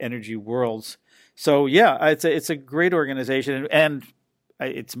energy worlds. So yeah, it's a great organization, and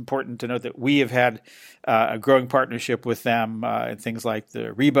it's important to note that we have had a growing partnership with them in things like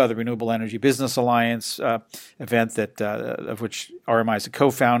the REBA, the Renewable Energy Business Alliance event of which RMI is a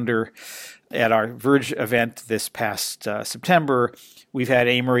co-founder. At our Verge event this past September, we've had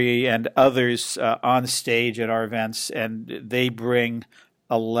Amory and others on stage at our events, and they bring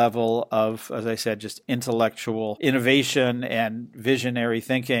a level of, as I said, just intellectual innovation and visionary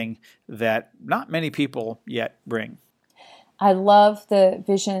thinking that not many people yet bring. I love the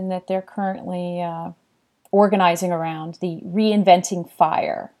vision that they're currently organizing around the reinventing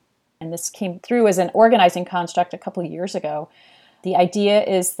fire. And this came through as an organizing construct a couple of years ago. The idea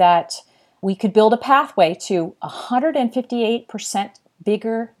is that we could build a pathway to 158%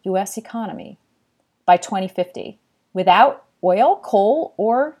 bigger U.S. economy by 2050 without oil, coal,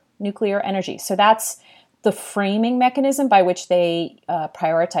 or nuclear energy. So that's the framing mechanism by which they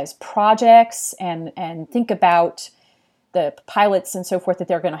prioritize projects and think about the pilots and so forth that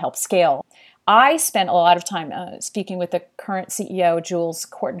they're going to help scale. I spent a lot of time speaking with the current CEO, Jules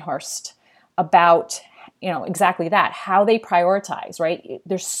Kortenhorst, about exactly that, how they prioritize, right?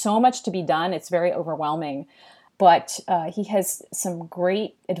 There's so much to be done. It's very overwhelming. But he has some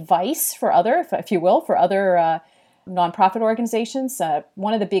great advice for other, if you will, for other nonprofit organizations.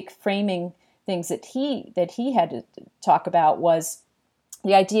 One of the big framing things that he had to talk about was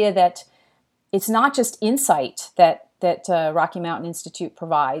the idea that it's not just insight that Rocky Mountain Institute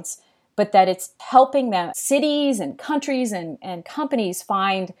provides, but that it's helping them, cities and countries and companies,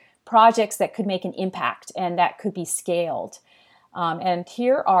 find projects that could make an impact and that could be scaled. And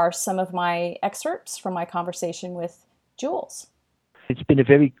here are some of my excerpts from my conversation with Jules. It's been a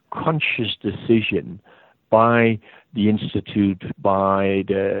very conscious decision by the Institute, by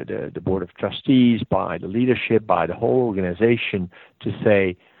the Board of Trustees, by the leadership, by the whole organization to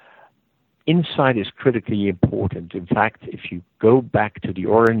say, insight is critically important. In fact, if you go back to the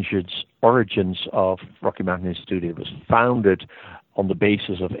origins of Rocky Mountain Institute, it was founded on the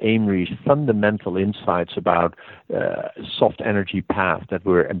basis of Amory's fundamental insights about soft energy path that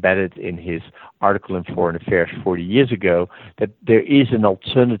were embedded in his article in Foreign Affairs 40 years ago, that there is an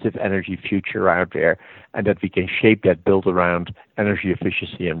alternative energy future out there and that we can shape that built around energy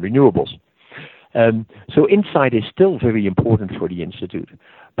efficiency and renewables. So insight is still very important for the Institute.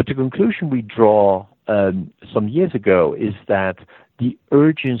 But the conclusion we draw some years ago is that the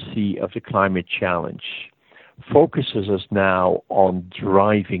urgency of the climate challenge focuses us now on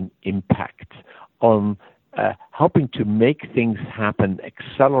driving impact, on helping to make things happen,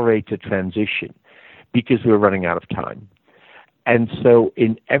 accelerate the transition, because we're running out of time. And so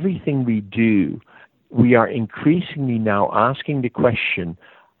in everything we do, we are increasingly now asking the question,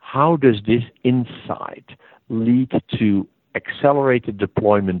 how does this insight lead to accelerated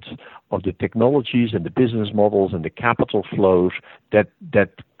deployment of the technologies and the business models and the capital flows that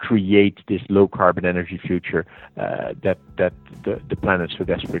create this low carbon energy future that the planet so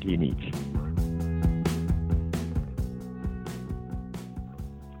desperately needs.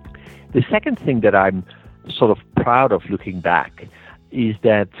 The second thing that I'm sort of proud of looking back is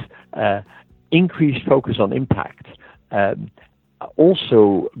that increased focus on impact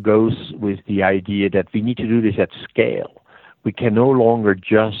also goes with the idea that we need to do this at scale. We can no longer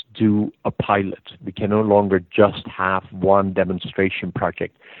just do a pilot. We can no longer just have one demonstration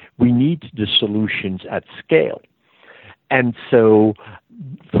project. We need the solutions at scale. And so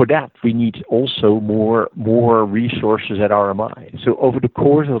for that, we need also more resources at RMI. So over the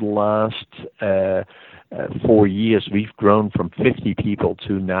course of the last 4 years, we've grown from 50 people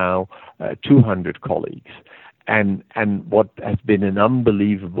to now 200 colleagues. And what has been an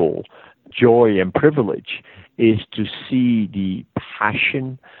unbelievable joy and privilege is to see the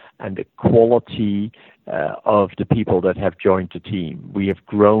passion and the quality of the people that have joined the team. We have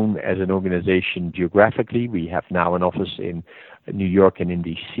grown as an organization geographically. We have now an office in New York and in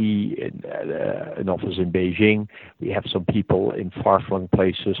D.C., an office in Beijing. We have some people in far-flung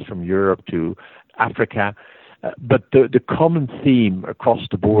places from Europe to Africa. But the common theme across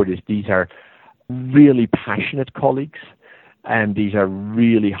the board is these are really passionate colleagues, and these are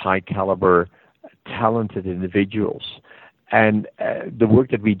really high-caliber, talented individuals. And the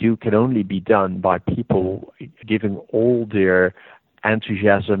work that we do can only be done by people giving all their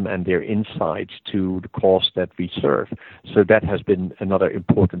enthusiasm and their insights to the cause that we serve. So that has been another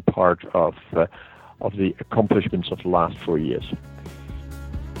important part of the accomplishments of the last 4 years.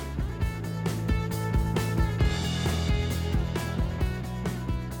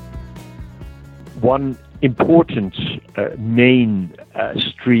 One important main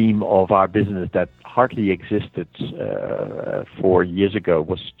stream of our business that hardly existed 4 years ago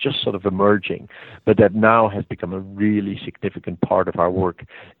was just sort of emerging, but that now has become a really significant part of our work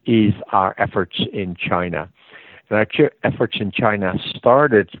is our efforts in China. And our efforts in China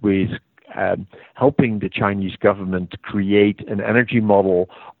started with helping the Chinese government create an energy model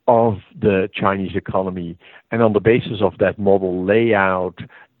of the Chinese economy, and on the basis of that model lay out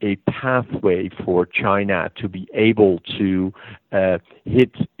a pathway for China to be able to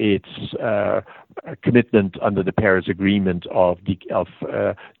hit its commitment under the Paris Agreement of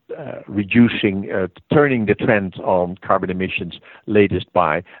reducing, turning the trend on carbon emissions latest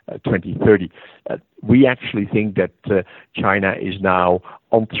by 2030. We actually think that China is now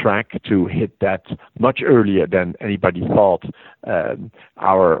on track to hit that much earlier than anybody thought.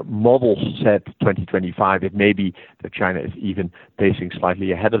 Our model said 2025. It may be that China is even pacing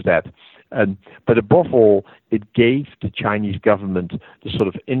slightly ahead of that. But above all, it gave the Chinese government the sort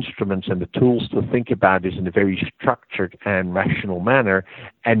of instruments and the tools to think about this in a very structured and rational manner,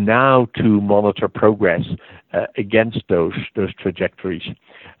 and now to monitor progress against those trajectories.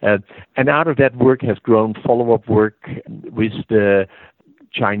 And out of that work has grown follow-up work with the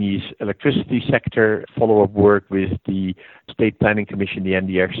Chinese electricity sector, follow-up work with the State Planning Commission, the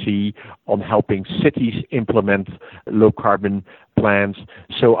NDRC, on helping cities implement low-carbon plans.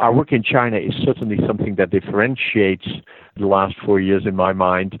 So our work in China is certainly something that differentiates the last 4 years in my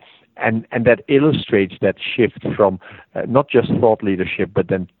mind, and that illustrates that shift from not just thought leadership, but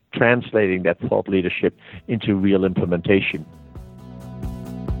then translating that thought leadership into real implementation.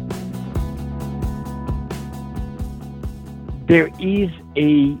 There is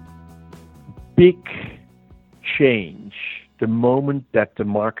a big change the moment that the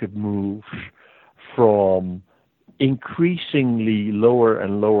market moves from increasingly lower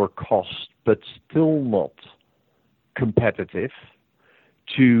and lower cost, but still not competitive,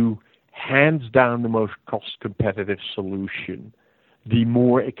 to hands down the most cost competitive solution, the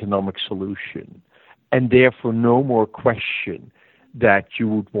more economic solution, and therefore no more question that you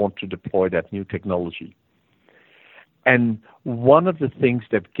would want to deploy that new technology. And one of the things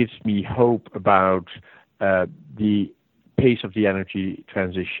that gives me hope about the pace of the energy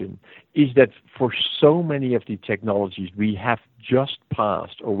transition is that for so many of the technologies we have just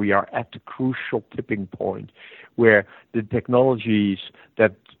passed, or we are at the crucial tipping point where the technologies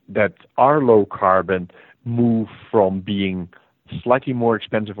that are low carbon move from being slightly more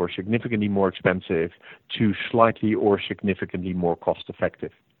expensive or significantly more expensive to slightly or significantly more cost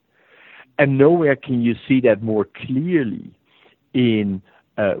effective. And nowhere can you see that more clearly in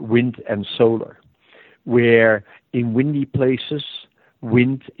wind and solar, where in windy places,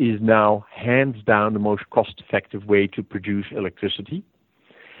 wind is now hands down the most cost-effective way to produce electricity.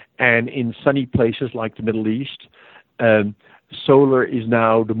 And in sunny places like the Middle East, solar is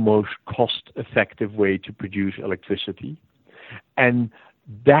now the most cost-effective way to produce electricity. And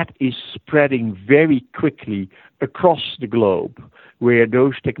that is spreading very quickly across the globe, where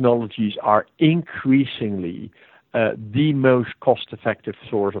those technologies are increasingly the most cost-effective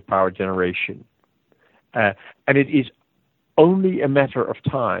source of power generation. And it is only a matter of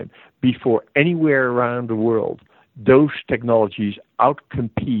time before anywhere around the world those technologies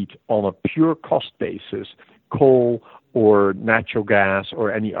outcompete on a pure cost basis coal or natural gas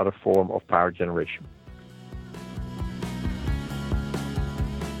or any other form of power generation.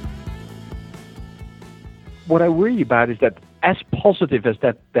 What I worry about is that as positive as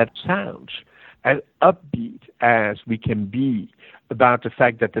that sounds, as upbeat as we can be about the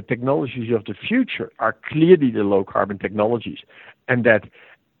fact that the technologies of the future are clearly the low-carbon technologies, and that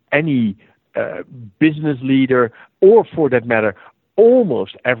any business leader, or for that matter,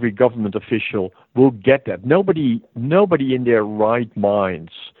 almost every government official will get that. Nobody in their right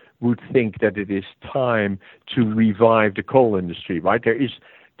minds would think that it is time to revive the coal industry, right?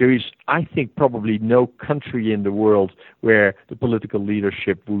 There is, I think, probably no country in the world where the political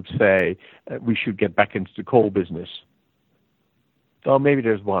leadership would say we should get back into the coal business. Well, maybe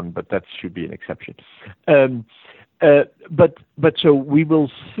there's one, but that should be an exception. But so we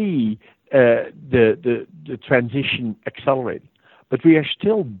will see the transition accelerating. But we are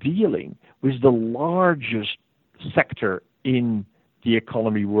still dealing with the largest sector in the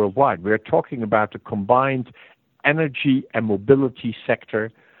economy worldwide. We're talking about the combined energy and mobility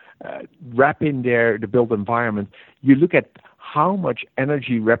sector. Wrap in there the built environment. You look at how much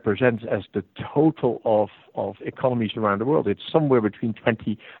energy represents as the total of economies around the world. It's somewhere between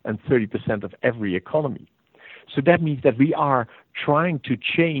 20 and 30% of every economy. So that means that we are trying to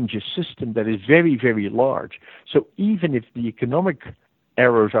change a system that is very, very large. So even if the economic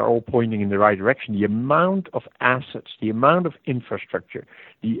arrows are all pointing in the right direction, the amount of assets, the amount of infrastructure,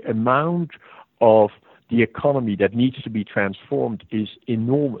 the amount of the economy that needs to be transformed is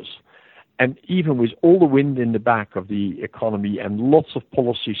enormous. And even with all the wind in the back of the economy and lots of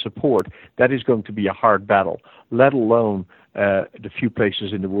policy support, that is going to be a hard battle, let alone the few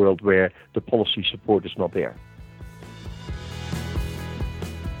places in the world where the policy support is not there.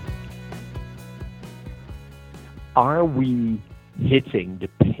 Are we hitting the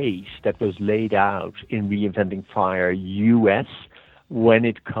pace that was laid out in Reinventing Fire US when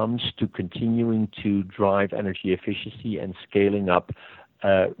it comes to continuing to drive energy efficiency and scaling up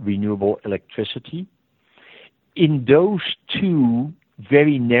renewable electricity? In those two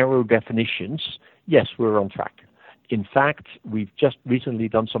very narrow definitions, yes, we're on track. In fact, we've just recently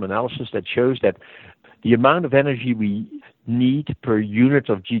done some analysis that shows that the amount of energy we need per unit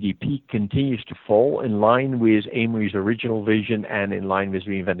of GDP continues to fall in line with Amory's original vision and in line with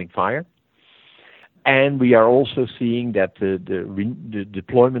Reinventing Fire. And we are also seeing that the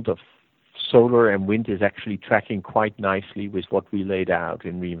deployment of solar and wind is actually tracking quite nicely with what we laid out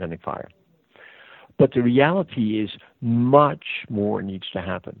in Reinventing Fire. But the reality is much more needs to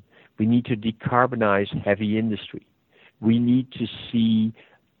happen. We need to decarbonize heavy industry. We need to see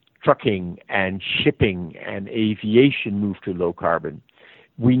trucking and shipping and aviation move to low carbon.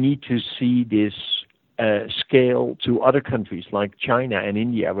 We need to see this scale to other countries like China and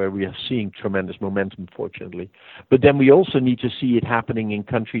India, where we are seeing tremendous momentum, fortunately. But then we also need to see it happening in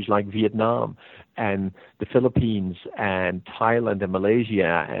countries like Vietnam and the Philippines and Thailand and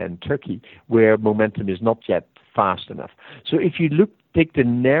Malaysia and Turkey, where momentum is not yet fast enough. So if you take the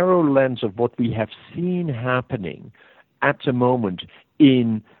narrow lens of what we have seen happening at the moment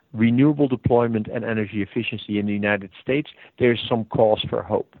in renewable deployment and energy efficiency in the United States, there's some cause for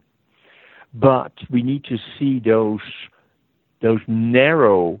hope. But we need to see those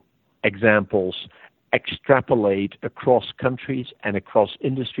narrow examples extrapolate across countries and across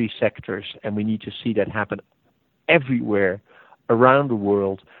industry sectors, and we need to see that happen everywhere around the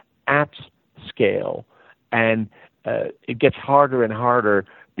world at scale. And it gets harder and harder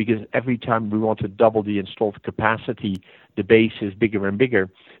because every time we want to double the installed capacity, the base is bigger and bigger.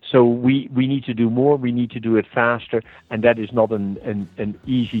 So we need to do more, we need to do it faster, and that is not an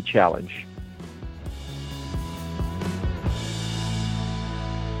easy challenge.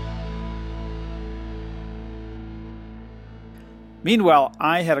 Meanwhile,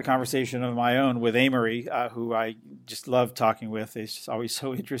 I had a conversation of my own with Amory, who I just love talking with. It's just always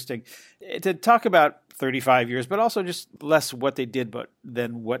so interesting to talk about 35 years, but also just less what they did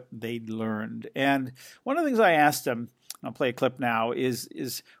than what they learned. And one of the things I asked them, I'll play a clip now,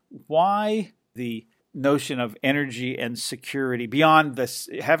 is why the notion of energy and security, beyond this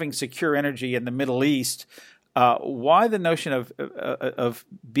having secure energy in the Middle East, why the notion of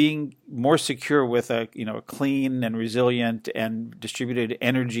being more secure with a clean and resilient and distributed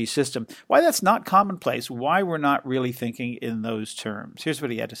energy system, why that's not commonplace, why we're not really thinking in those terms. Here's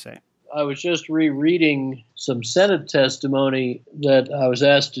what he had to say. I was just rereading some Senate testimony that I was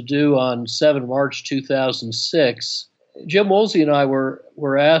asked to do on 7 March 2006. Jim Woolsey and I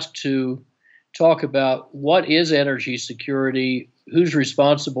were asked to talk about what is energy security, who's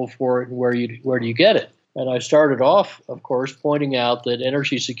responsible for it, and where do you get it. And I started off, of course, pointing out that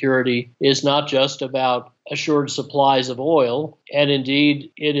energy security is not just about assured supplies of oil. And indeed,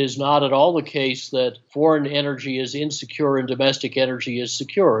 it is not at all the case that foreign energy is insecure and domestic energy is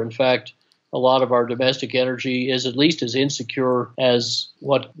secure. In fact, a lot of our domestic energy is at least as insecure as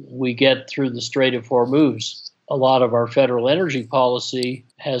what we get through the Strait of Hormuz. A lot of our federal energy policy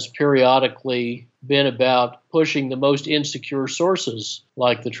has periodically been about pushing the most insecure sources,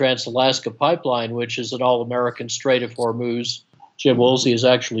 like the Trans-Alaska Pipeline, which is an all-American Strait of Hormuz. Jim Woolsey has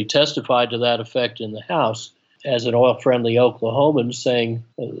actually testified to that effect in the House as an oil-friendly Oklahoman, saying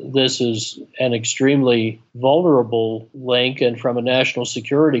this is an extremely vulnerable link, and from a national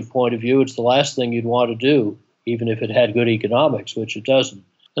security point of view, it's the last thing you'd want to do, even if it had good economics, which it doesn't.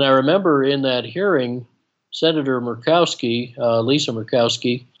 And I remember in that hearing, Senator Murkowski, Lisa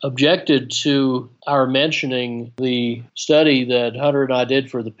Murkowski, objected to our mentioning the study that Hunter and I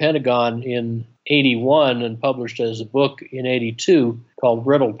did for the Pentagon in 81 and published as a book in 82 called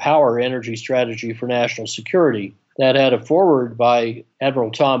Brittle Power Energy Strategy for National Security. That had a foreword by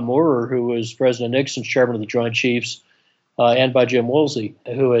Admiral Tom Moorer, who was President Nixon's chairman of the Joint Chiefs, and by Jim Woolsey,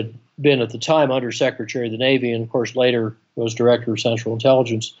 who had been at the time Under Secretary of the Navy and, of course, later was Director of Central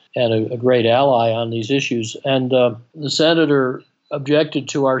Intelligence and a great ally on these issues. And the senator objected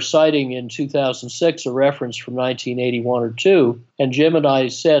to our citing in 2006 a reference from 1981 or 2. And Jim and I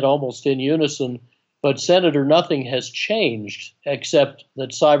said almost in unison, but Senator, nothing has changed except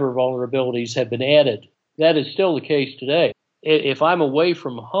that cyber vulnerabilities have been added. That is still the case today. If I'm away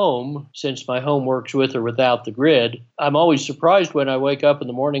from home, since my home works with or without the grid, I'm always surprised when I wake up in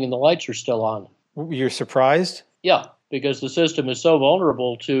the morning and the lights are still on. You're surprised? Yeah, because the system is so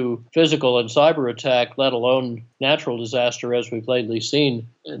vulnerable to physical and cyber attack, let alone natural disaster, as we've lately seen,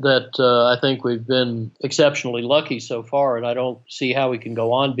 that I think we've been exceptionally lucky so far, and I don't see how we can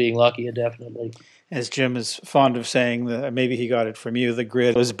go on being lucky indefinitely. As Jim is fond of saying, maybe he got it from you, the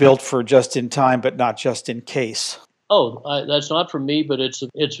grid was built for just in time, but not just in case. Oh, that's not from me, but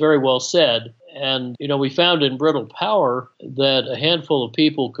it's very well said. And, we found in Brittle Power that a handful of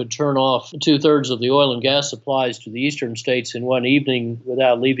people could turn off 2/3 of the oil and gas supplies to the eastern states in one evening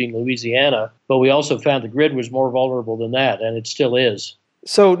without leaving Louisiana. But we also found the grid was more vulnerable than that, and it still is.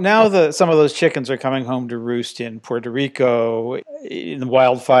 So now some of those chickens are coming home to roost in Puerto Rico, in the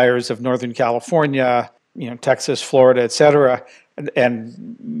wildfires of Northern California, Texas, Florida, et cetera.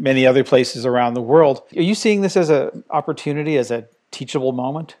 and many other places around the world. Are you seeing this as an opportunity, as a teachable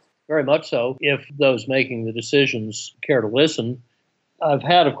moment? Very much so, if those making the decisions care to listen. I've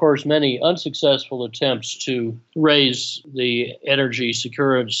had, of course, many unsuccessful attempts to raise the energy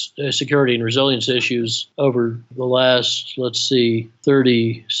security and resilience issues over the last,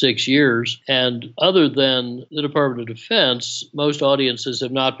 36 years. And other than the Department of Defense, most audiences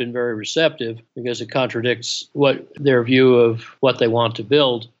have not been very receptive because it contradicts their view of what they want to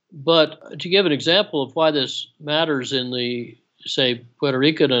build. But to give an example of why this matters in the Puerto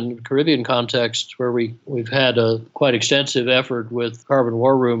Rican and Caribbean context, where we've had a quite extensive effort with Carbon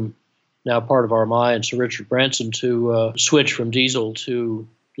War Room, now part of RMI, and Sir Richard Branson to switch from diesel to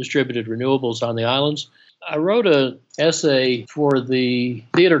distributed renewables on the islands. I wrote an essay for the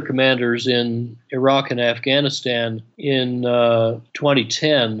theater commanders in Iraq and Afghanistan in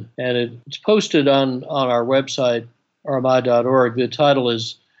 2010, and it's posted on our website, rmi.org. The title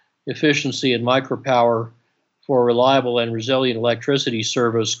is Efficiency and Micropower for Reliable and Resilient Electricity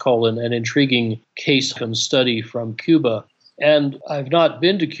Service, an intriguing case and study from Cuba. And I've not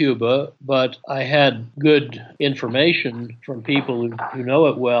been to Cuba, but I had good information from people who know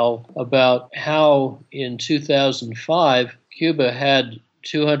it well about how in 2005, Cuba had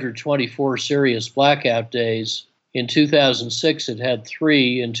 224 serious blackout days. In 2006, it had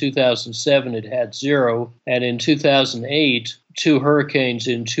 3. In 2007, it had 0. And in 2008, 2 hurricanes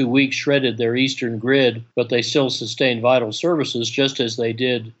in 2 weeks shredded their eastern grid, but they still sustained vital services, just as they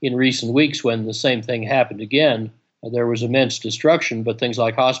did in recent weeks when the same thing happened again. There was immense destruction, but things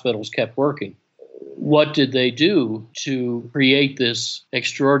like hospitals kept working. What did they do to create this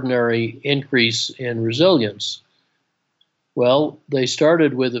extraordinary increase in resilience? Well, they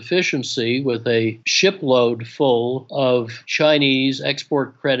started with efficiency, with a shipload full of Chinese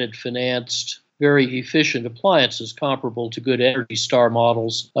export credit financed, very efficient appliances comparable to good Energy Star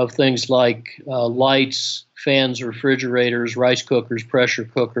models of things like lights, fans, refrigerators, rice cookers, pressure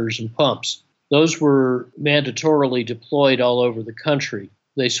cookers, and pumps. Those were mandatorily deployed all over the country.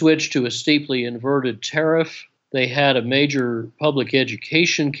 They switched to a steeply inverted tariff. They had a major public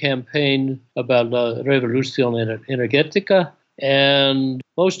education campaign about La Revolución Energética. And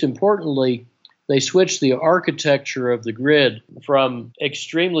most importantly, they switched the architecture of the grid from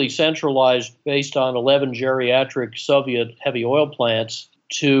extremely centralized, based on 11 geriatric Soviet heavy oil plants,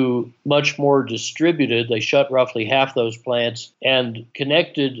 to much more distributed. They shut roughly half those plants and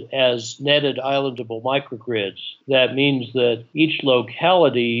connected as netted islandable microgrids. That means that each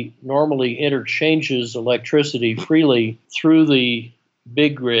locality normally interchanges electricity freely through the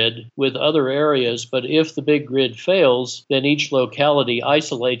big grid with other areas, but if the big grid fails, then each locality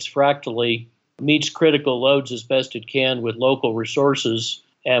isolates fractally, meets critical loads as best it can with local resources,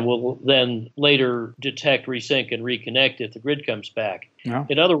 and will then later detect, resync, and reconnect if the grid comes back. Yeah.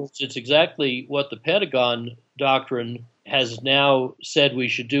 In other words, it's exactly what the Pentagon doctrine has now said we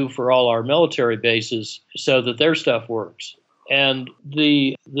should do for all our military bases so that their stuff works. And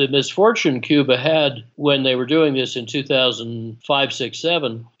the misfortune Cuba had when they were doing this in 2005, 6,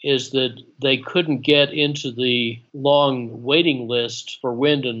 7 is that they couldn't get into the long waiting list for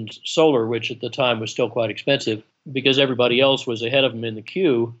wind and solar, which at the time was still quite expensive, because everybody else was ahead of them in the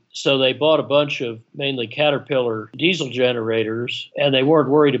queue. So they bought a bunch of mainly Caterpillar diesel generators, and they weren't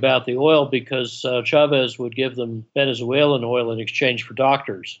worried about the oil because Chavez would give them Venezuelan oil in exchange for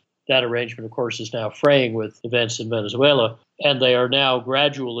doctors. That arrangement, of course, is now fraying with events in Venezuela, and they are now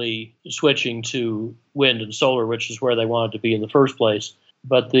gradually switching to wind and solar, which is where they wanted to be in the first place.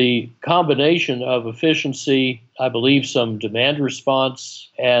 But the combination of efficiency, I believe some demand response,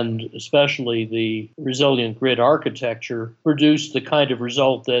 and especially the resilient grid architecture produced the kind of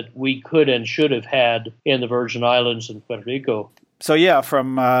result that we could and should have had in the Virgin Islands and Puerto Rico. So yeah,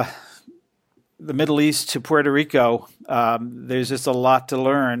 from the Middle East to Puerto Rico, there's just a lot to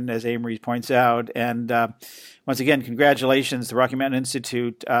learn, as Amory points out. And once again, congratulations, the Rocky Mountain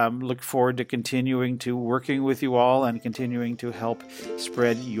Institute. Look forward to continuing to working with you all and continuing to help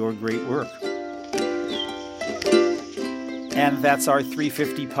spread your great work. And that's our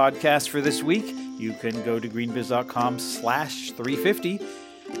 350 podcast for this week. You can go to greenbiz.com/350,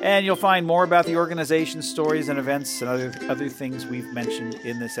 and you'll find more about the organization, stories, and events, and other things we've mentioned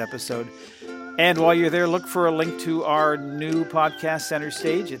in this episode. And while you're there, look for a link to our new podcast, Center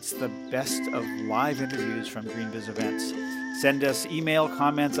Stage. It's the best of live interviews from GreenBiz events. Send us email,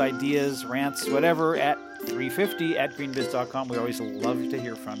 comments, ideas, rants, whatever, at 350@greenbiz.com. We always love to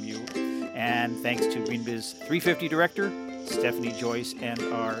hear from you. And thanks to GreenBiz 350 Director, Stephanie Joyce, and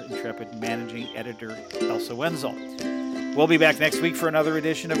our intrepid Managing Editor, Elsa Wenzel. We'll be back next week for another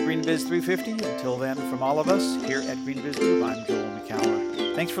edition of GreenBiz 350. Until then, from all of us here at GreenBiz Group, I'm Joel.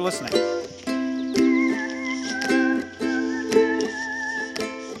 Calorie. Thanks for listening.